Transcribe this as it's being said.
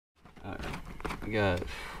We got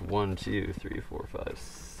 1, 2, 3, 4, 5,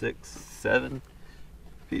 6, 7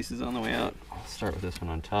 pieces on the way out. I'll start with this one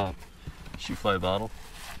on top. Shoe fly bottle,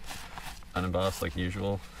 unembossed like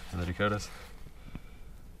usual in the Dakotas.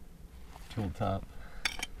 Tooled top.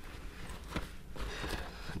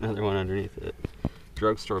 Another one underneath it.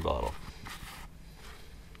 Drugstore bottle.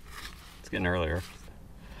 It's getting earlier.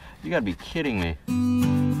 You gotta be kidding me.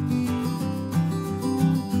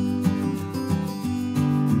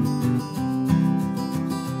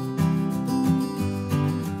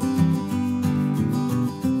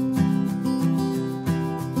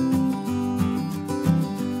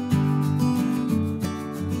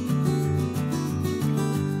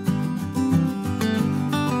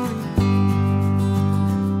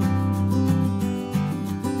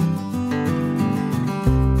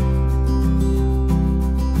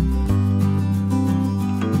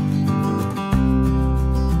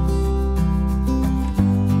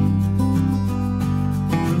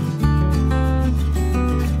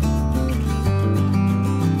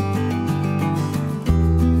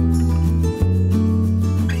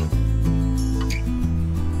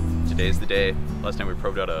 Today's the day. Last time we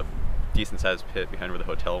probed out a decent sized pit behind where the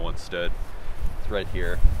hotel once stood. It's right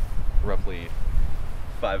here, roughly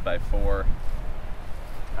 5 by 4.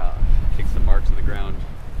 Take some marks in the ground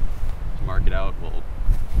to mark it out. We'll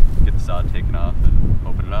get the sod taken off and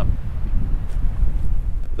open it up.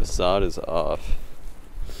 The sod is off.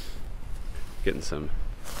 Getting some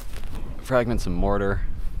fragments of mortar,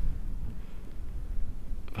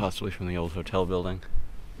 possibly from the old hotel building.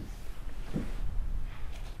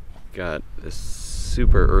 Got this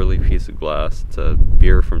super early piece of glass. It's a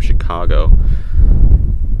beer from Chicago.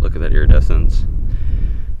 Look at that iridescence.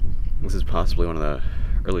 This is possibly one of the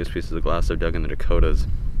earliest pieces of glass I've dug in the Dakotas.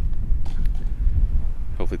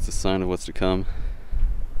 Hopefully it's a sign of what's to come.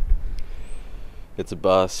 It's a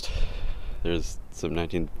bust. There's some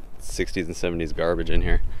 1960s and 70s garbage in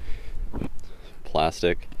here.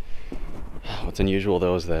 Plastic. What's unusual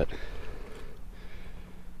though is that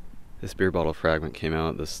this beer bottle fragment came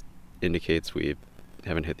out. This indicates we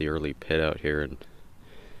haven't hit the early pit out here and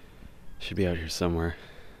should be out here somewhere.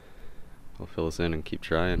 I'll fill this in and keep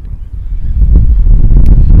trying.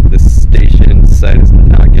 This station site is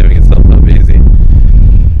not giving itself up easy.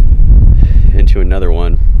 Into another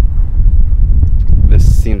one.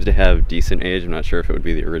 This seems to have decent age. I'm not sure if it would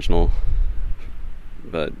be the original,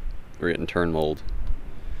 but we're getting turn mold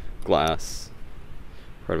glass.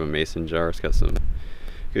 Part of a mason jar. It's got some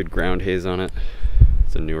good ground haze on it.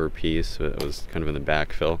 It's a newer piece, so it was kind of in the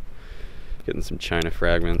backfill. Getting some china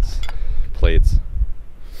fragments, plates.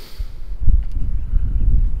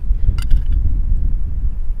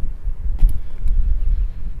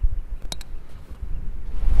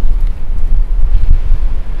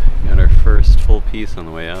 Got our first full piece on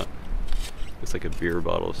the way out. Looks like a beer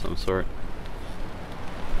bottle of some sort.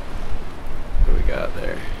 What do we got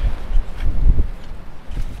there?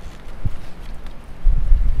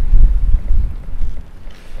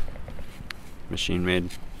 Machine made.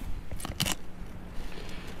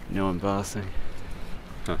 No embossing.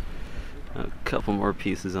 Huh. A couple more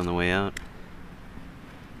pieces on the way out.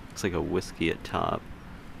 Looks like a whiskey at top.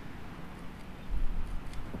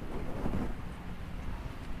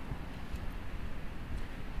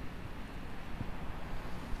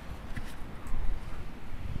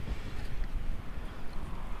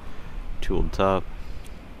 Tooled top.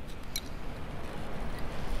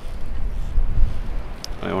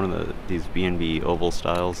 One of these B&B oval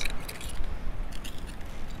styles.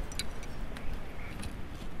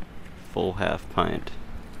 Full half pint.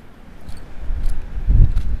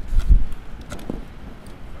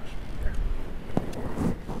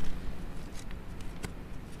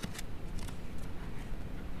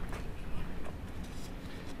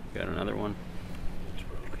 Got another one.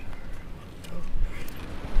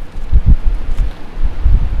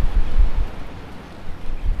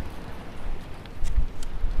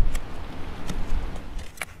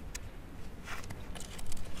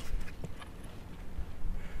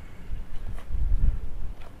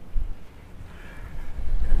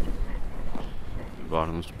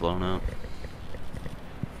 Bottom's blown out.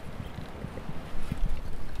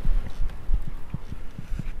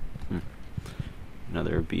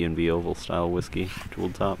 Another B&B oval style whiskey,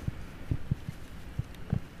 tooled top.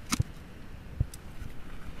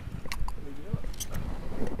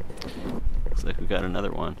 Looks like we got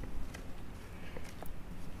another one.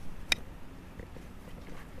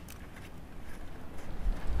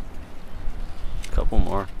 Couple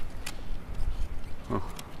more. Huh.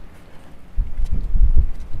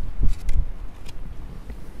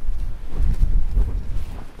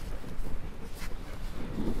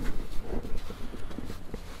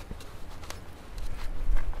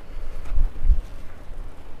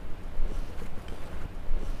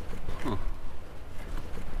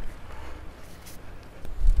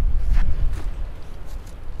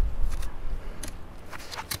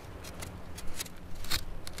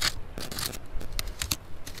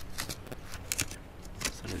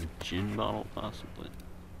 gin bottle, possibly.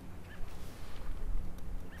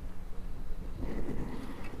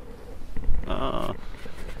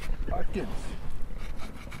 Watkins.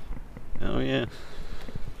 Oh yeah.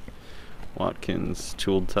 Watkins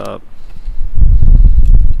tooled top.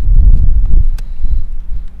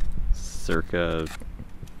 Circa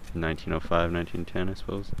 1905, 1910, I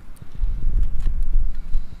suppose.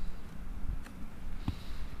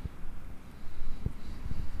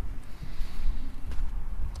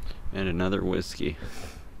 And another whiskey.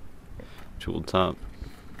 Tooled top.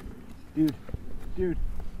 Dude.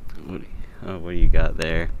 What do you got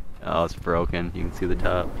there? Oh, it's broken. You can see the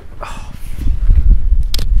top. Oh,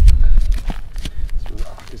 this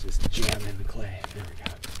rock is just jammed in the clay. There we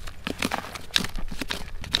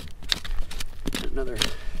go.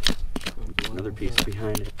 Another piece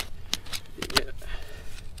behind it. Yeah.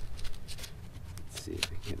 Let's see if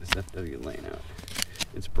I can get this FW lane out.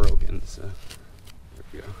 It's broken, so there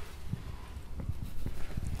we go.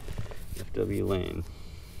 FW Lane.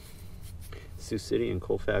 Sioux City and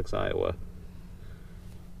Colfax, Iowa.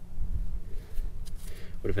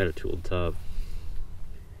 Would have had a tooled top.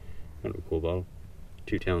 Kind of a cool bottle.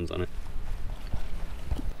 2 towns on it.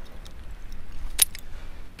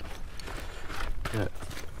 Got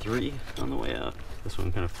 3 on the way out. This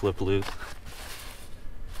one kind of flip loose.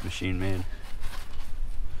 Machine made.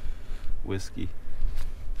 Whiskey.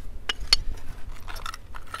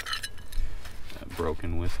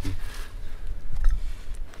 Broken whiskey.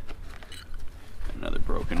 Another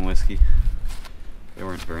broken whiskey. They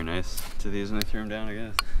weren't very nice to these when they threw them down, I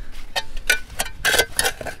guess.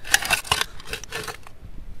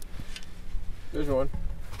 There's one.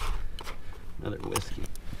 Another whiskey.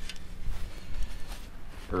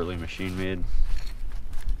 Early machine made.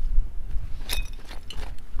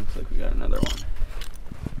 Looks like we got another one.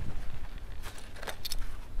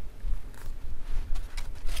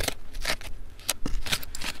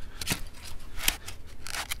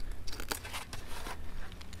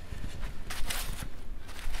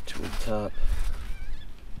 Tooled top.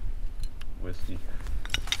 Whiskey.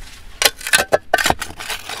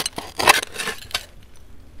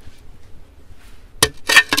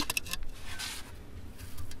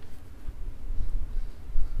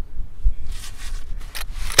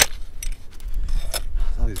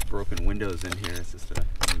 All these broken windows in here. It's just a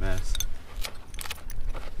mess.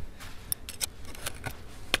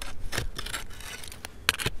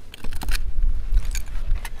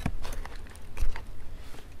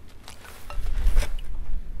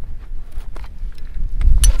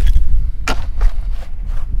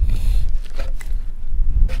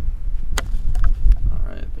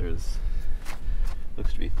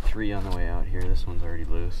 Looks to be 3 on the way out here. This one's already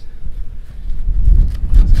loose.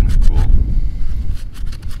 That's kind of cool.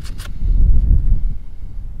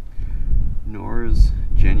 Nor's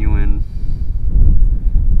Genuine.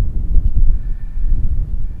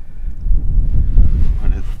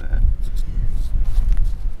 What is that?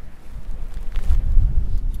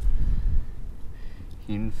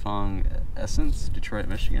 Hinfong Essence, Detroit,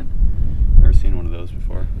 Michigan. Never seen one of those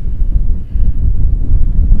before.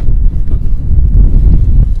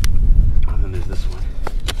 And there's this one.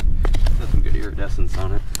 Got some good iridescence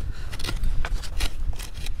on it.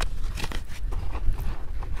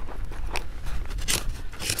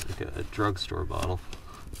 Like a drugstore bottle.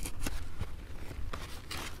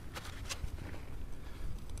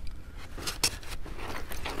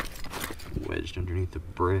 Wedged underneath the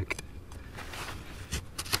brick.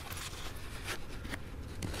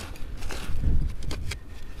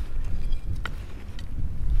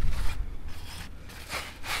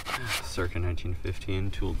 Circa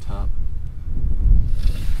 1915, tooled top.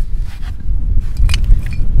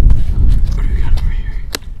 What do we got over here?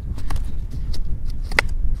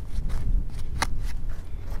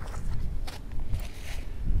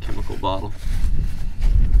 Chemical bottle.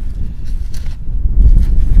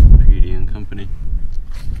 PD and Company.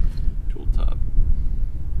 Tooled top.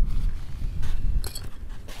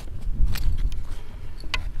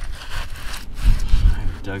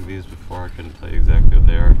 I've dug these before, I couldn't tell you exactly what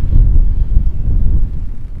they are.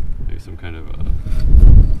 Maybe some kind of,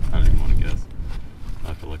 I don't even want to guess. I'll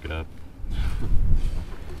have to look it up.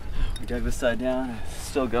 We dug this side down, it's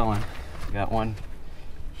still going. We got one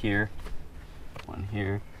here, one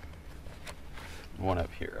here, one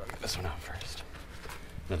up here. I'll get this one out first.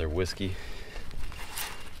 Another whiskey,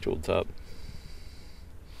 tooled top.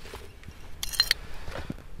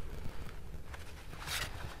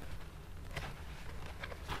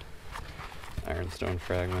 Ironstone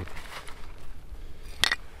fragment.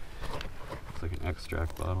 Looks like an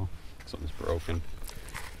extract bottle. Something's broken.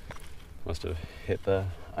 Must have hit the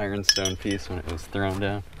ironstone piece when it was thrown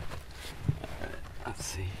down. Alright, let's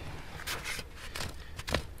see.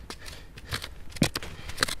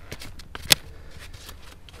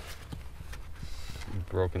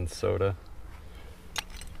 Broken soda.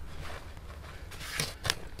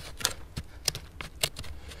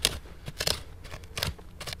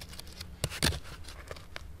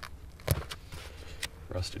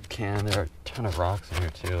 Rusted can. There are a ton of rocks in here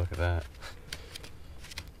too. Look at that.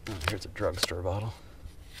 Oh, here's a drugstore bottle.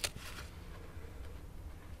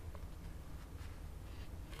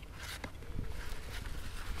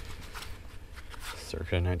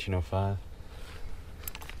 Circa 1905.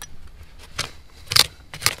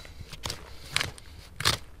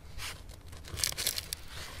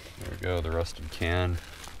 There we go, the rusted can.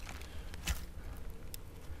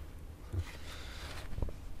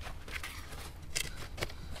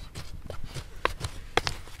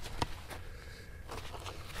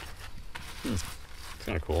 It's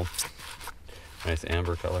kind of cool. Nice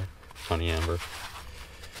amber color, honey amber.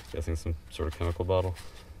 Guessing some sort of chemical bottle.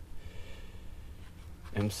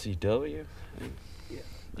 MCW? Yeah.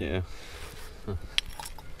 Yeah. Huh.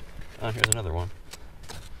 Oh, here's another one.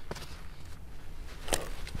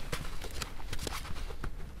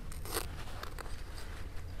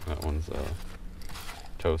 That one's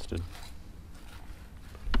toasted.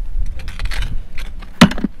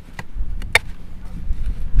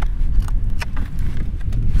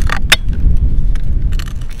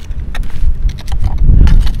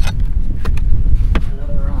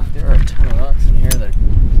 Another rock. There are a ton of rocks in here that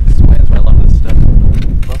explains why a lot of this stuff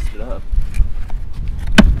busted up.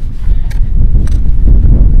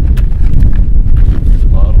 Here's a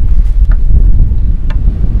bottle.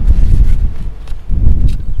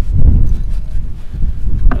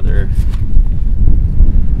 Another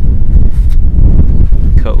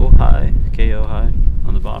KO high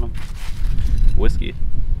on the bottom. Whiskey.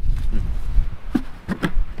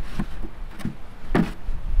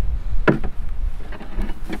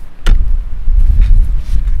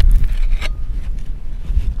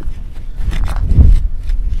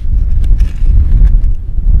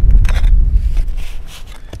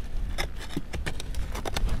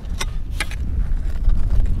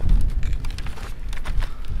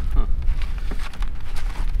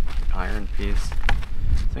 Iron piece.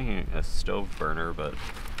 Thinking a stove burner, but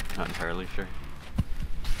not entirely sure.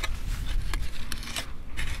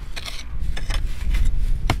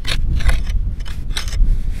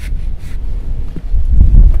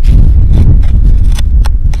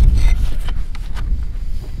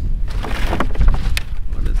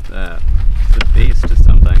 What is that? It's the base to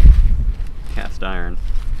something. Cast iron.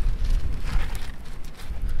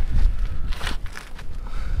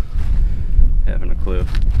 Haven't a clue.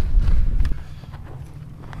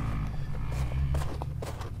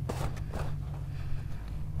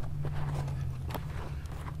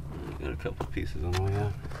 Got a couple pieces on the way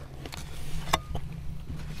out.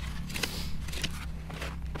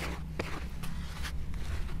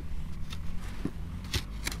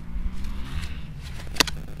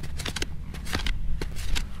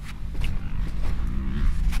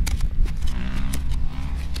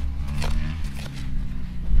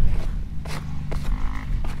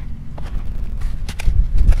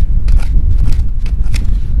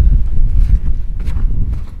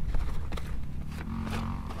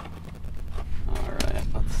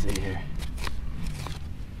 See here.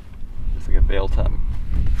 Looks like a bale top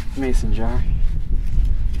mason jar.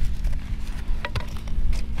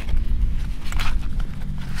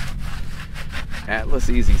 Atlas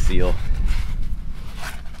Easy Seal.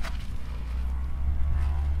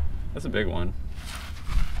 That's a big one.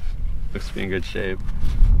 Looks to be in good shape.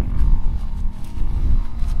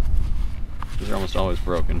 These are almost always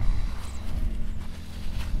broken.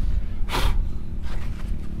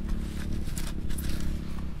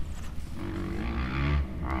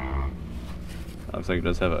 Looks like it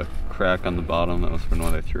does have a crack on the bottom. That must have been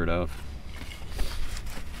why they threw it out.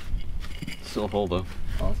 Still whole though.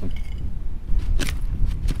 Awesome. It's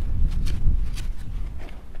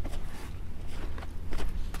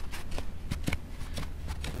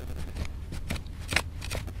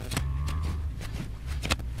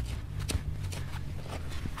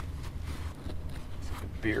like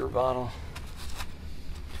a beer bottle.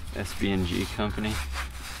 SB&G company.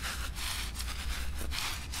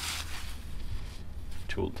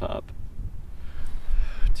 Tool top.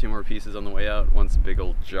 Two more pieces on the way out. One's a big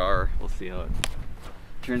old jar. We'll see how it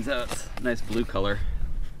turns out. It's a nice blue color.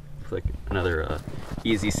 Looks like another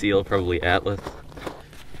Easy Seal, probably Atlas.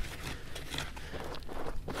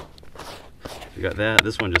 We got that.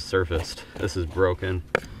 This one just surfaced. This is broken.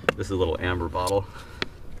 This is a little amber bottle.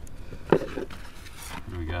 What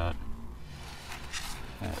do we got?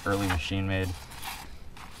 Early machine made.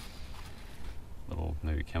 Little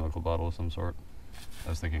maybe chemical bottle of some sort. I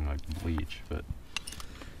was thinking like bleach, but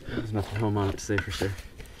there's nothing home on it to say for sure.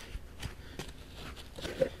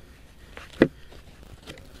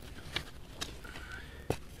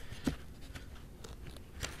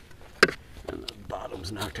 And the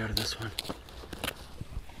bottom's knocked out of this one.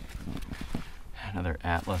 Another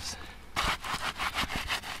Atlas.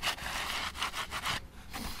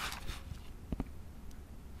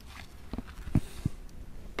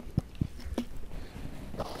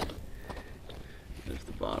 There's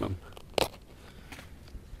the bottom.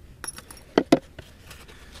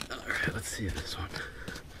 Alright, let's see this one.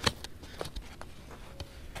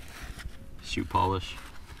 Shoe polish.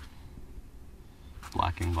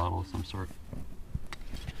 Blacking bottle of some sort.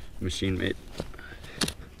 Machine made.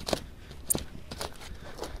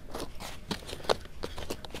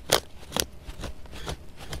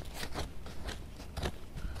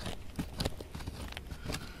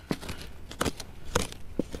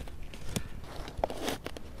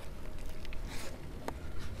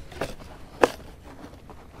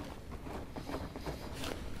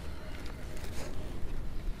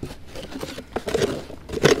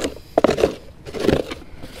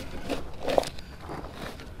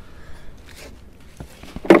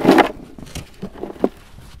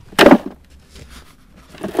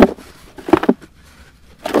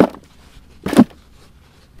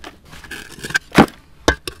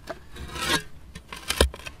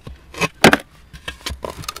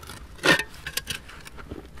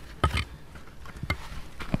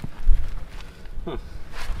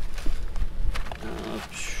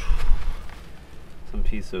 Some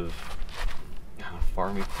piece of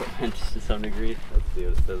farm equipment to some degree. Let's see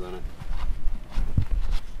what it says on it.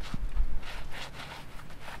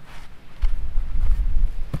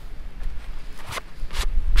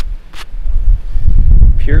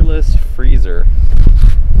 Peerless freezer.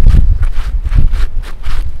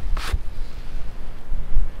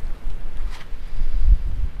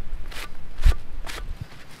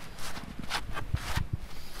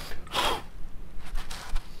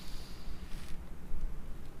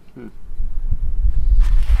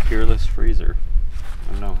 Peerless freezer.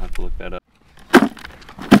 I don't know, I'll have to look that up.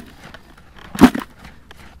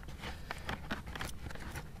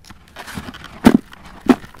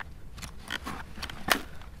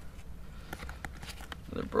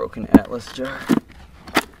 Another broken Atlas jar.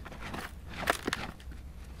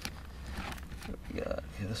 What we got?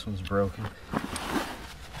 Okay, this one's broken.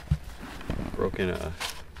 Broken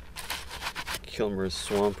Kilmer's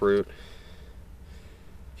swamp root,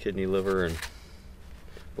 kidney, liver, and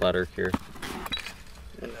bladder cure.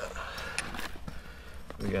 And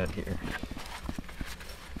we got here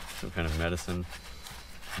some kind of medicine,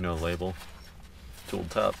 no label, tool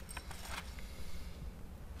top.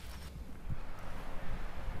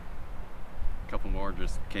 A couple more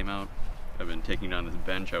just came out. I've been taking down this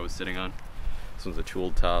bench I was sitting on. This one's a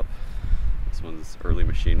tooled top. This one's early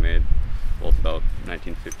machine made, both about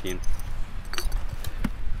 1915.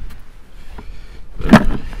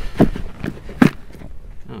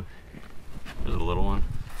 Oh, there's a little one.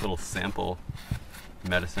 Little sample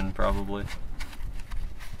medicine, probably. Is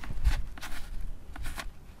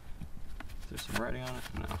there some writing on it?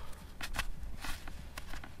 No.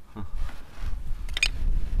 Huh.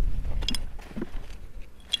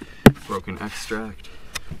 Broken extract.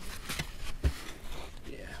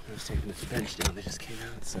 Yeah, I was taking this bench down, they just came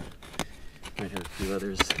out, so might have a few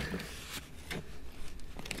others.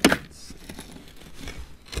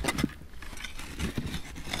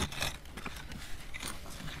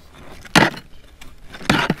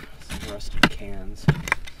 Some rusted cans.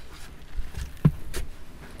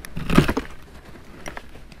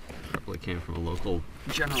 Probably came from a local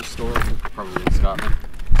general store, probably in Scotland.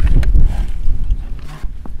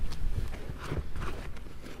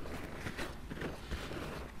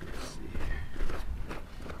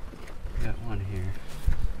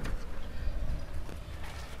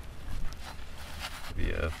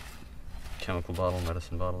 A chemical bottle,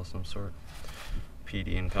 medicine bottle of some sort.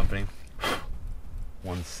 PD and Company.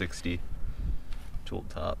 160 tool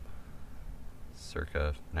top.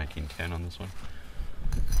 Circa 1910 on this one.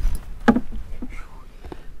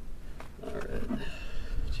 Alright.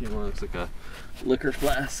 Two more, looks like a liquor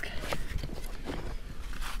flask.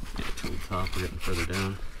 Yeah, tool top, we're getting further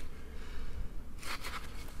down.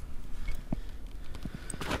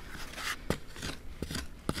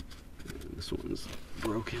 This one's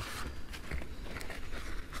broken.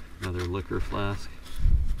 Another liquor flask.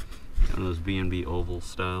 One of those B&B oval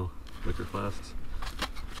style liquor flasks.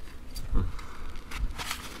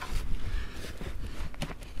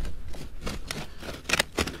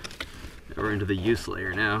 we're into the use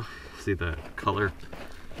layer now. See the color?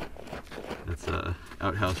 That's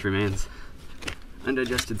outhouse remains.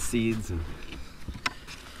 Undigested seeds and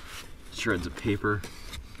shreds of paper.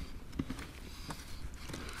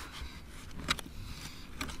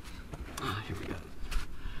 Here we go.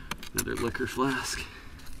 Another liquor flask.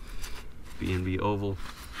 B&B oval.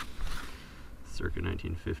 Circa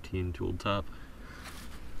 1915 tooled top.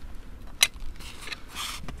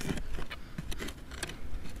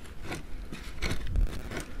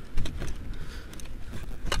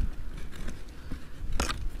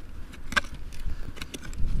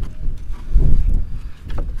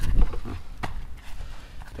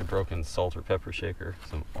 A broken salt or pepper shaker,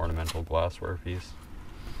 some ornamental glassware piece.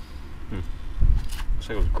 Looks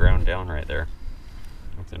like it was ground down right there.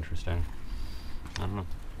 That's interesting. I don't know.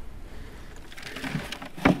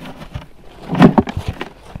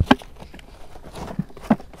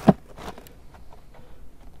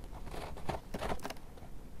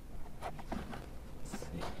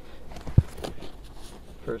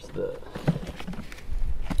 First the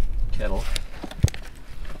kettle.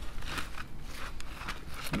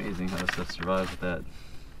 Amazing how this stuff survives with that.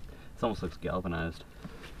 This almost looks galvanized.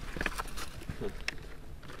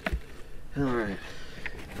 Alright.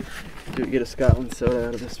 Do we get a Scotland soda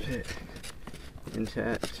out of this pit?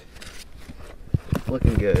 Intact.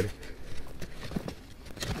 Looking good.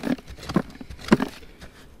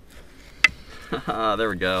 Haha, there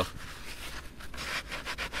we go.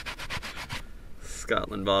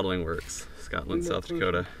 Scotland Bottling Works, Scotland, South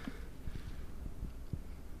Dakota.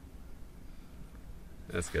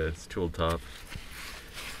 That's good. It's tooled top.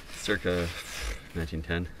 Circa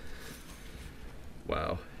 1910.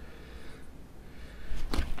 Wow.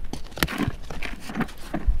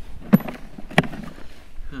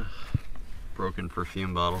 Broken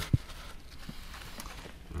perfume bottle.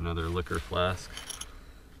 Another liquor flask.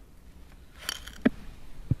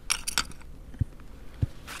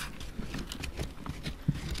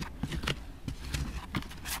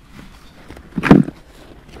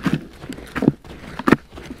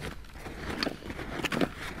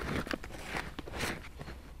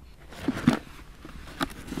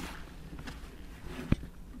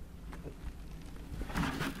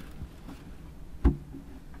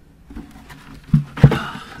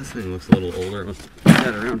 This thing looks a little older. It must have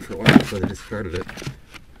had it around for a while before they discarded it.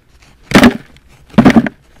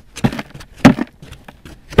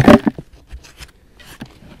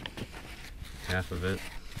 Half of it.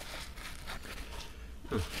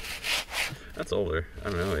 Huh. That's older. I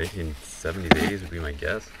don't know, 1870s, 80s would be my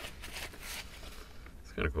guess.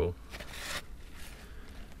 It's kind of cool.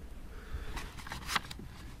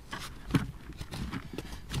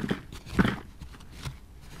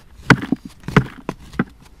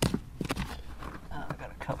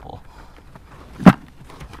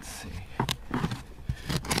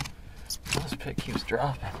 Pit keeps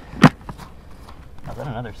dropping. Is that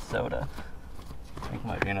another soda? I think it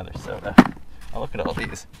might be another soda. I'll look at all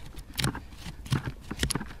these.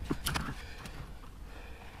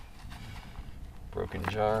 Broken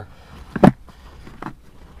jar.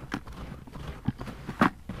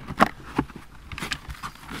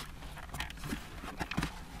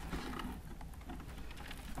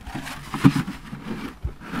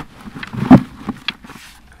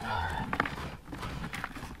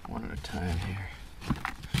 Time here.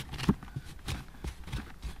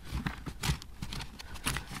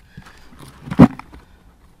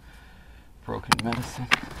 Broken medicine.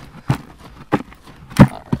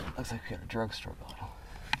 Alright, looks like we got a drugstore bottle.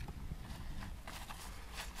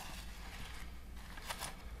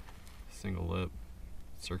 Single lip,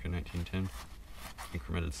 circa 1910.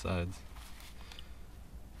 Incremented sides.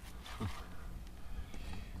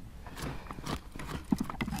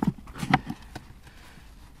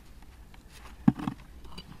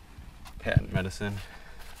 Patent medicine,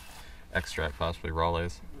 extract, possibly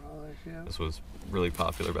Raleigh's. Yeah. This was really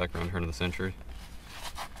popular back around the turn of the century.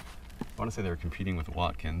 I want to say they were competing with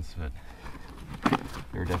Watkins, but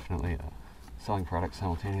they were definitely selling products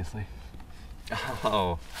simultaneously.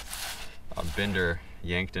 Oh, Binder,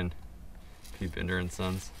 Yankton, P. Binder and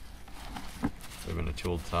Sons. Would have been a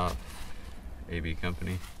tooled top, AB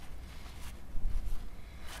company.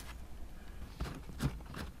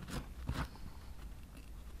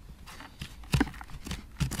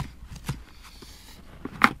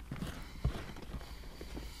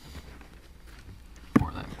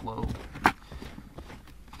 Globe. What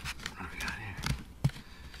do we got here?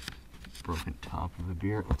 Broken top of a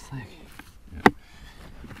beer, it looks like. Yeah.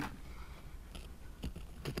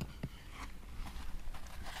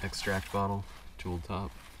 Extract bottle, tooled top,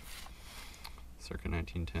 circa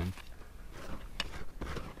 1910.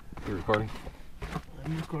 You recording?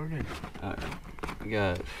 I'm recording. Alright. We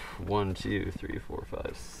got 1, 2, 3, 4,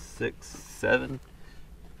 5, 6, 7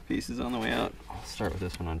 pieces on the way out. I'll start with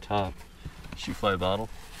this one on top. Shoe fly bottle.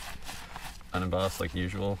 Unembossed like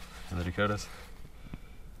usual in the Dakotas.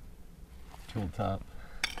 Tooled top.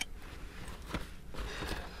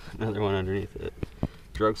 Another one underneath it.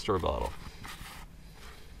 Drugstore bottle.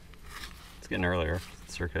 It's getting earlier,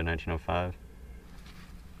 circa 1905.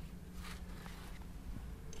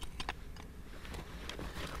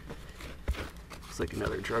 Looks like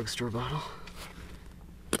another drugstore bottle.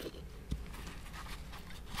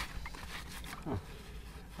 Huh.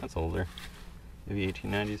 That's older. Maybe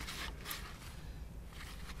 1890s.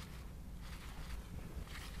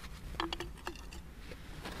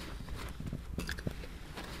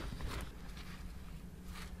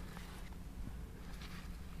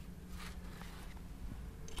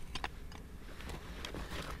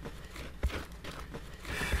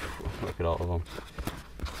 Look at all of them.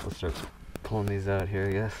 Let's start pulling these out here,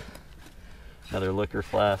 I guess. Another liquor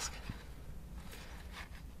flask.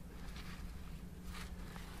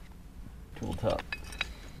 Tool top.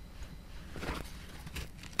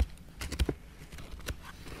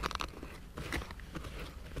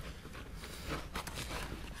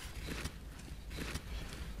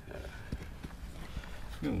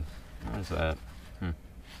 Ooh, what is that?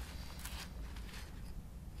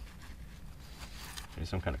 Maybe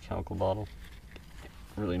some kind of chemical bottle.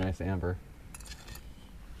 Really nice amber.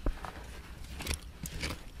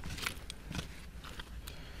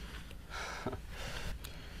 I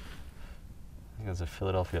think it's a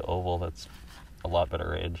Philadelphia Oval that's a lot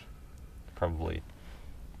better age. Probably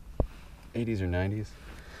 80s or 90s.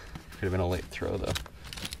 Could have been a late throw though.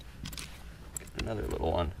 Another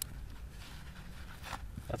little one.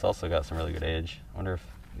 That's also got some really good age. I wonder if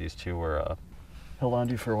these two were held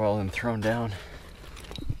onto for a while and thrown down.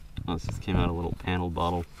 Oh, this just came out of a little paneled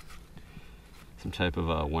bottle. Some type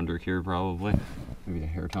of Wonder Cure probably. Maybe a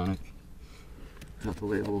hair tonic. Not the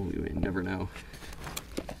label, we may never know.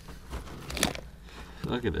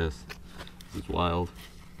 Look at this. This is wild.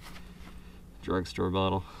 Drugstore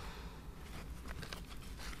bottle.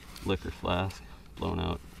 Liquor flask. Blown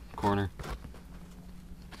out corner.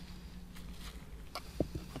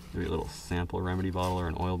 Maybe a little sample remedy bottle or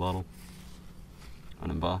an oil bottle.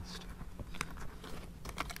 Unembossed.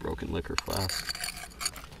 Broken liquor flask.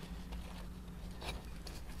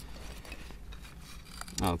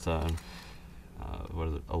 Oh, it's a, what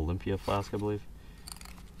is it, Olympia flask, I believe.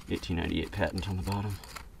 1898 patent on the bottom.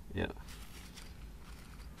 Yeah.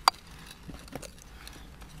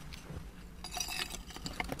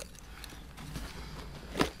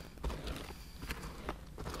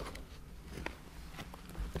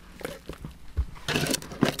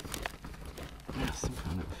 Yeah, some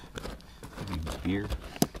kind of maybe beer.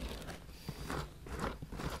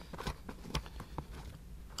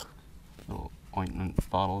 Ointment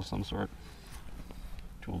bottle of some sort.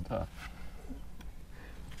 Tooled top.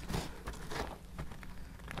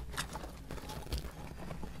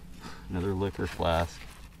 Another liquor flask.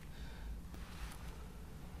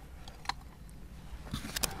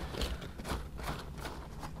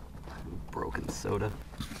 Broken soda.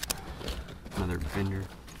 Another vineyard.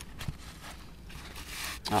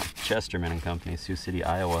 Oh, Chesterman and Company, Sioux City,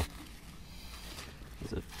 Iowa.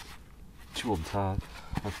 There's a tooled top.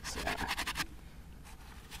 Let's see.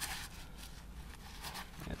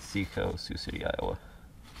 Seco, Sioux City, Iowa.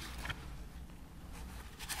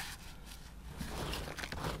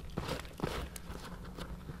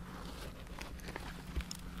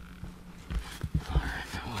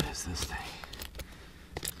 Alright, what is this thing?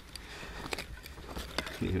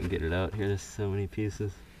 Can't even get it out here, there's so many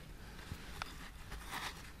pieces.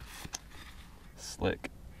 Slick.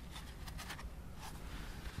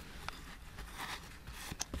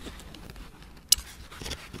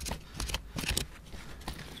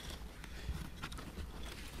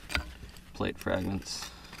 Plate fragments.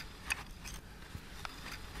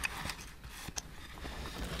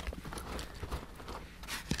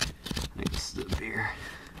 I think this is a beer.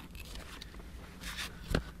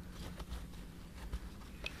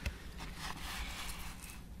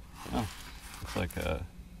 Oh, looks like a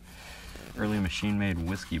early machine-made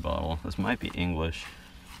whiskey bottle. This might be English.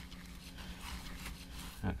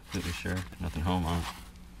 Not completely sure. Nothing home on it.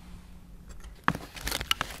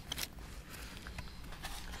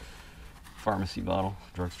 Pharmacy bottle,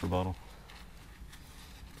 drugstore bottle.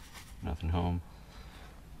 Nothing home.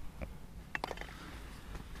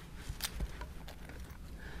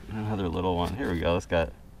 Another little one. Here we go. This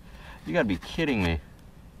got. You gotta be kidding me.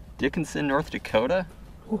 Dickinson, North Dakota?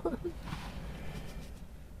 What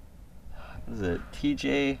is it?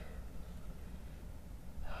 TJ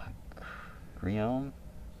Griome,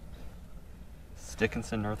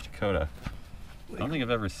 Dickinson, North Dakota. I don't think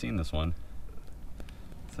I've ever seen this one.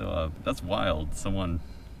 So that's wild. Someone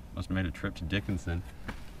must have made a trip to Dickinson.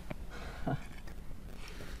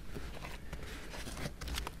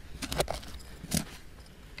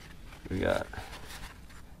 We got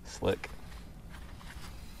Slick.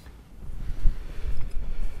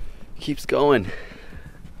 Keeps going.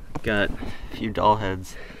 Got a few doll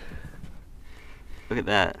heads. Look at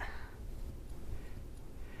that.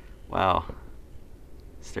 Wow.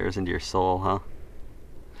 Stares into your soul, huh?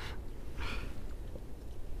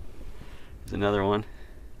 There's another one.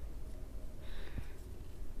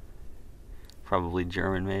 Probably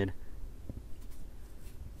German made.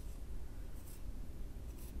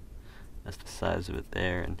 That's the size of it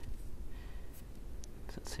there, and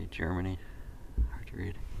does that say Germany? Hard to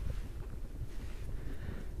read.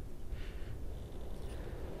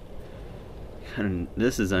 And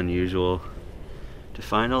this is unusual to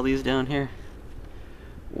find all these down here.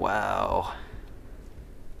 Wow.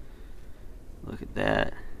 Look at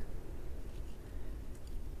that.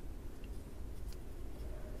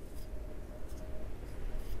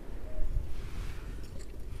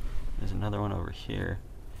 There's another one over here.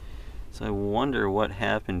 So I wonder what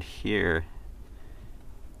happened here.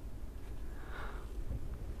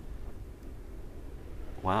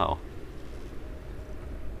 Wow.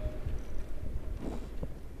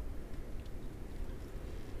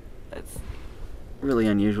 That's really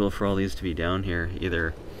unusual for all these to be down here.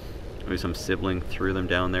 Either maybe some sibling threw them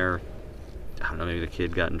down there. I don't know, maybe the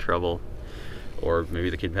kid got in trouble. Or maybe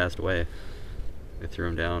the kid passed away. They threw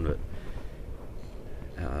him down, but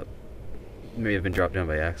may have been dropped down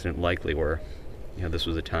by accident. Likely where, you know, this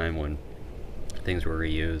was a time when things were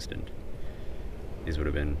reused and these would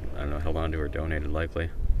have been, I don't know, held onto or donated likely.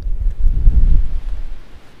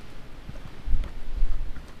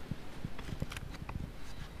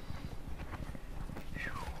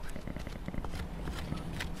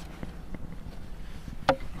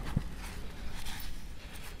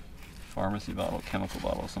 Pharmacy bottle, chemical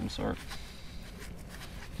bottle of some sort.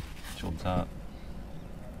 Jeweled top.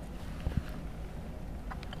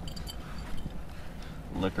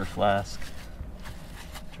 Liquor flask.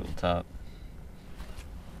 Jeweled top.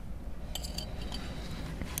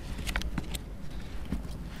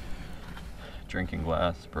 Drinking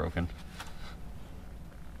glass, broken.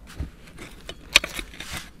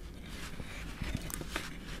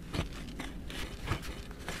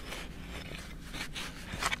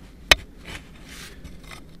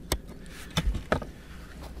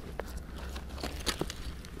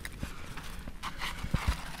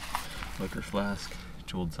 Liquor flask,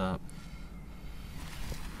 jeweled top.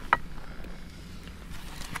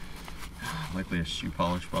 Likely a shoe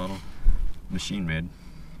polish bottle. Machine made.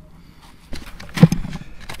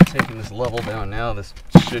 Taking this level down now, this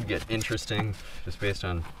should get interesting just based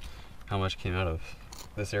on how much came out of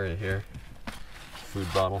this area here. Food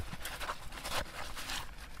bottle.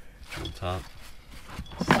 Jeweled top.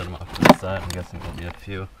 Set them off to the side. I'm guessing there'll be a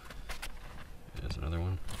few. There's another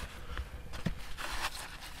one.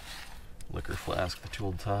 Liquor flask, the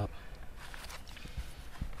jeweled top.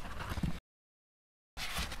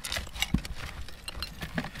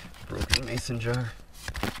 Broken mason jar.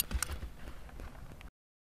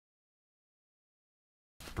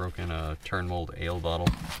 Broken turn mold ale bottle.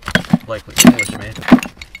 Likely English made.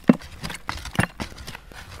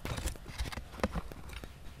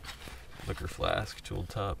 Liquor flask, jeweled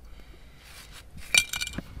top.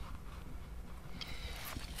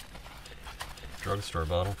 Drugstore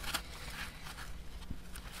bottle.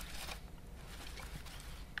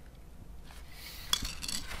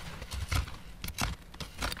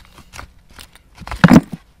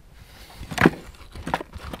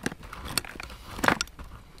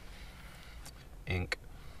 Ink.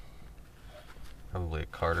 Probably a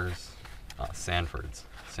Carter's. Sanford's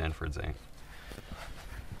ink.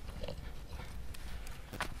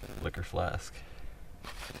 Liquor flask.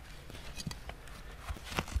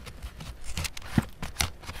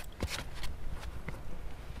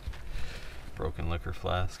 Broken liquor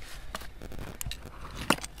flask.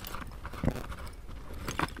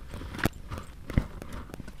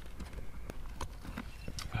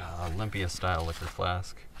 Olympia style liquor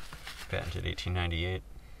flask. Patented 1898.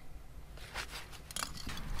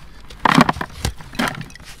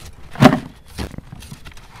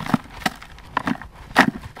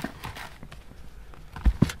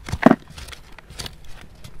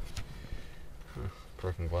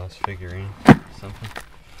 Broken glass figurine or something.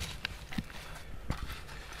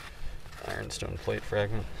 Ironstone plate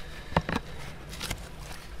fragment.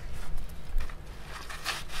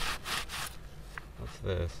 What's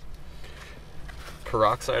this?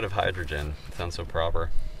 Peroxide of hydrogen. Sounds so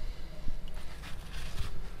proper.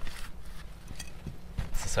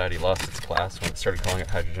 Society lost its class when it started calling it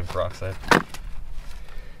hydrogen peroxide.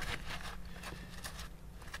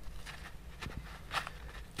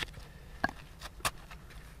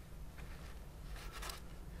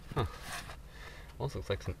 Huh. Almost looks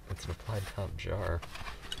like it's an applied top jar.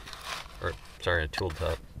 Or, sorry, a tool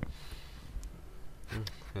top.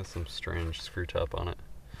 Has some strange screw top on it.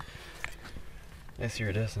 Nice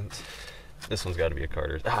iridescence. This one's got to be a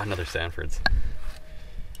Carter's. Ah, another Sanford's.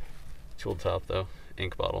 Tool top though.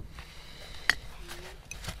 Ink bottle.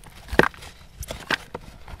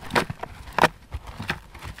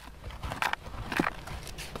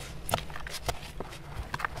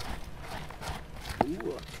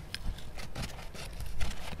 Ooh.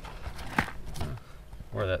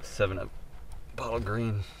 Or that 7-Up bottle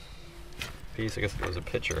green piece. I guess it was a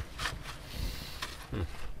pitcher.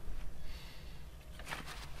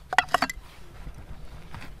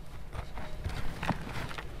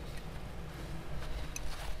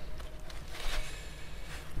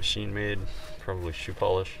 Machine made, probably shoe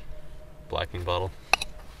polish. Blacking bottle.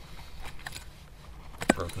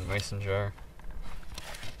 Broken mason jar.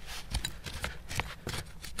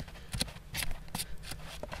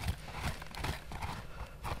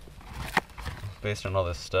 Based on all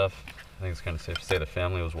this stuff, I think it's kind of safe to say the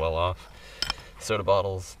family was well off. Soda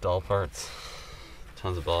bottles, doll parts,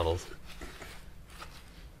 tons of bottles,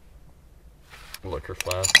 liquor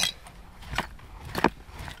flasks.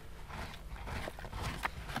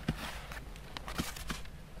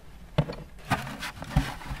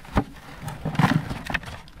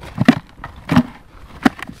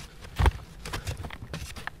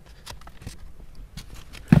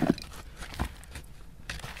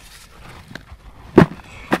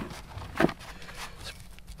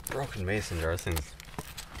 Broken mason jar. This thing's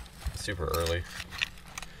super early.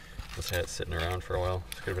 Just had it sitting around for a while.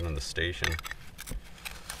 This could have been in the station.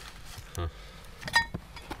 Huh.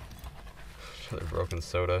 Another broken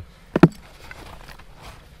soda.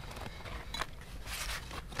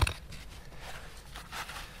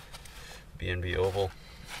 B&B Oval.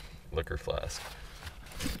 Liquor flask.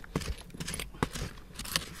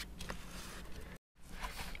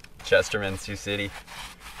 Chesterman, Sioux City.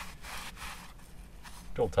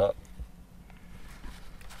 Tool top.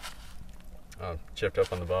 Oh, chipped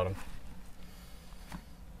up on the bottom.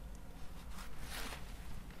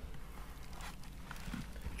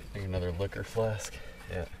 I think another liquor flask.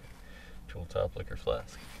 Yeah. Tool top liquor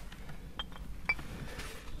flask.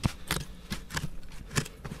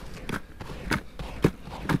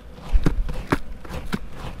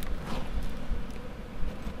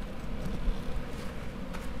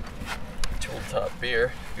 Tool top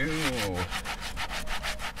beer. Ooh.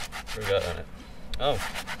 What do we got on it? Oh.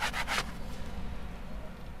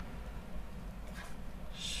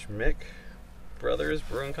 Schmick Brothers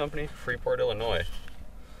Brewing Company, Freeport, Illinois.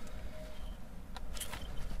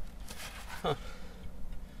 Huh.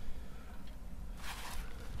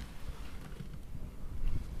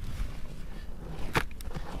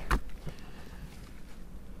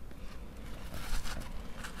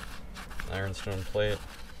 Ironstone plate.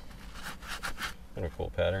 What a cool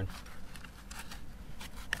pattern.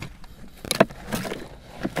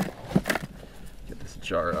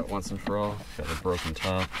 Jar out once and for all. Got a broken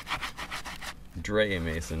top. Dre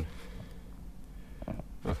Mason.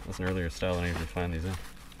 Oh, that's an earlier style than I usually find these in.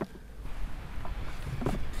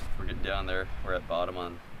 We're getting down there. We're at bottom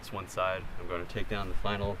on this one side. I'm going to take down the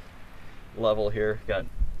final level here. Got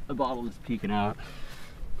a bottle that's peeking out.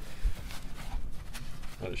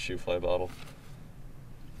 Another shoe fly bottle.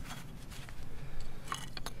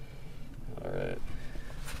 All right.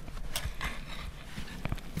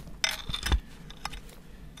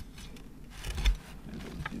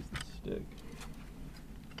 Stick.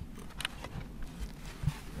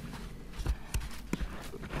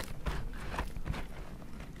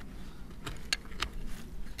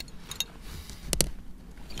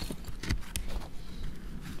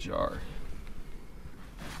 Jar.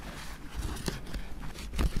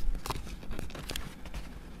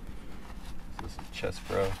 This is Chest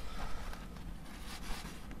Pro. Yeah,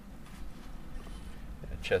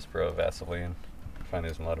 Chest Pro Vaseline. Find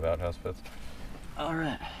these in a lot of outhouse pits. All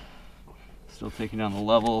right. Still taking down the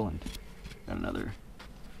level, and got another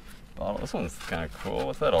bottle. This one's kind of cool.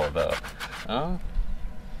 What's that all about? Oh,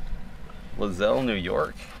 Lozelle, New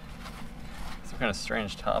York. Some kind of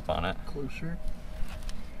strange top on it. Closer.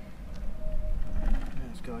 Yeah,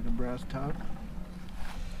 it's got like a brass top.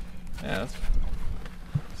 Yeah, that's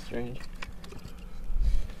strange.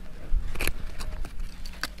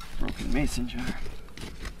 Broken mason jar.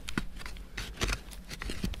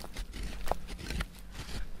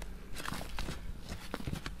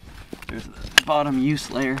 There's the bottom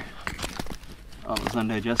use layer, all those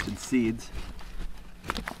undigested seeds.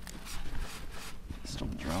 Still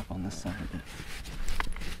drop on this side of it.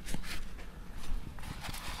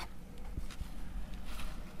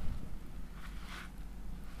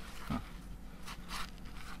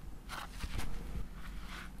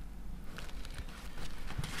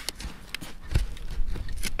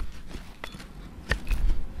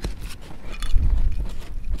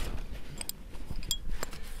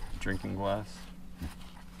 Drinking glass,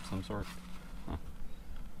 some sort. Huh.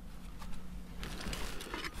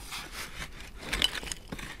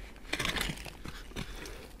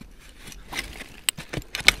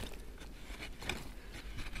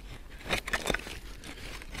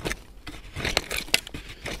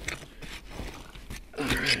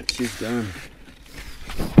 Alright, she's done.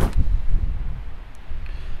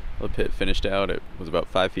 The pit finished out. It was about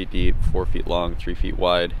 5 feet deep, 4 feet long, 3 feet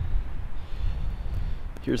wide.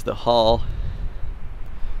 Here's the haul.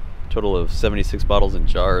 Total of 76 bottles and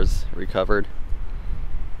jars recovered.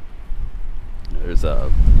 There's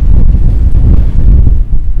the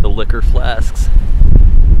liquor flasks,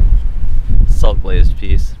 salt glazed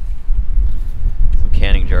piece, some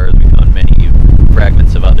canning jars. We found many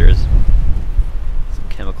fragments of others. Some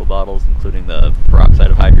chemical bottles, including the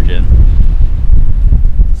peroxide of hydrogen.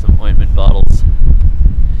 Some ointment bottles,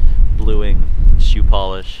 bluing, shoe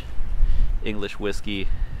polish, English whiskey,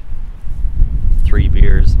 3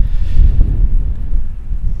 beers,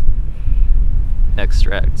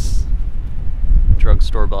 extracts,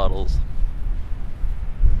 drugstore bottles,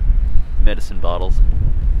 medicine bottles,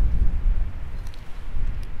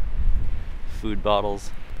 food bottles,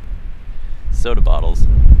 soda bottles,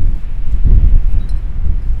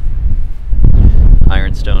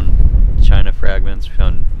 ironstone china fragments. We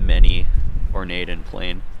found many ornate and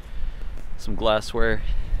plain, some glassware,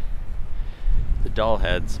 the doll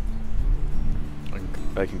heads.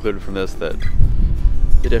 I concluded from this that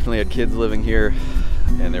they definitely had kids living here,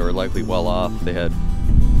 and they were likely well off. There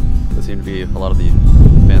seemed to be a lot of the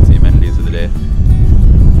fancy amenities of the day.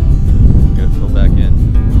 Gotta fill back in.